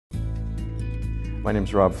My name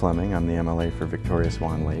is Rob Fleming. I'm the MLA for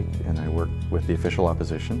Victoria-Swan Lake, and I work with the official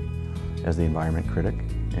opposition as the environment critic.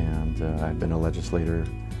 And I've been a legislator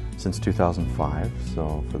since 2005,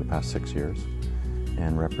 so for the past 6 years,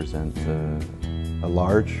 and represent a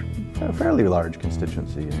fairly large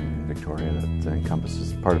constituency in Victoria that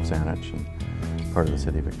encompasses part of Saanich and part of the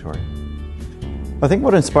city of Victoria. I think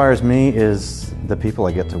what inspires me is the people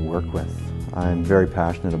I get to work with. I'm very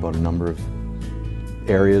passionate about a number of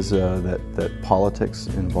areas that politics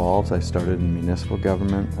involves. I started in municipal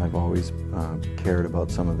government. I've always cared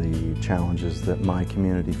about some of the challenges that my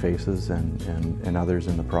community faces and others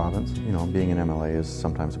in the province. You know, being an MLA is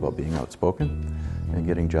sometimes about being outspoken and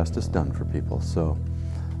getting justice done for people. So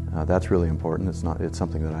that's really important. It's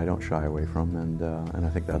something that I don't shy away from, and I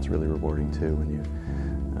think that's really rewarding too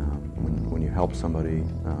when you help somebody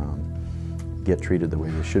get treated the way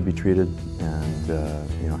they should be treated, and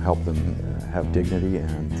you know, help them have dignity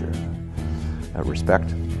and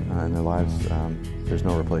respect in their lives. There's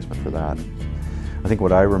no replacement for that. I think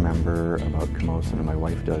what I remember about Camosun, and my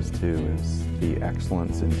wife does too, is the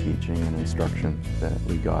excellence in teaching and instruction that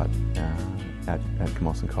we got at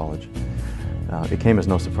Camosun College. It came as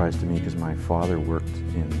no surprise to me because my father worked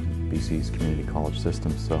in BC's community college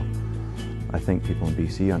system, so I think people in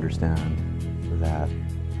BC understand that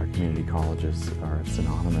our community colleges are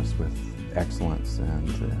synonymous with excellence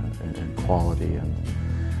and quality and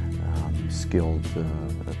skilled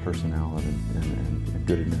personnel and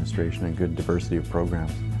good administration and good diversity of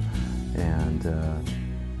programs. And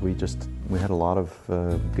we had a lot of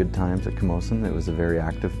good times at Camosun. It was a very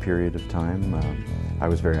active period of time. I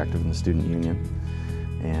was very active in the student union,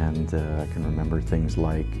 and I can remember things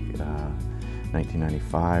like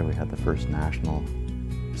 1995, we had the first national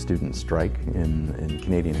student strike in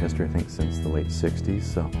Canadian history, I think since the late 60s.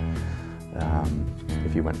 So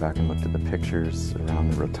if you went back and looked at the pictures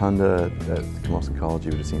around the rotunda at Camosun College,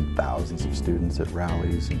 you would have seen thousands of students at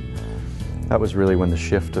rallies. And that was really when the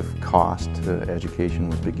shift of cost to education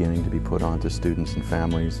was beginning to be put onto students and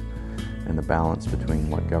families, and the balance between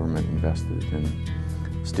what government invested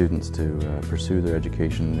in students to pursue their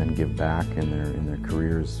education and then give back in their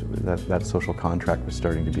careers. That social contract was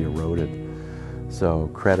starting to be eroded. So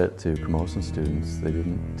credit to Camosun students, they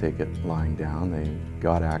didn't take it lying down, they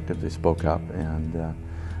got active, they spoke up, and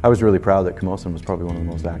I was really proud that Camosun was probably one of the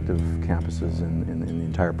most active campuses in the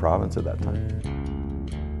entire province at that time.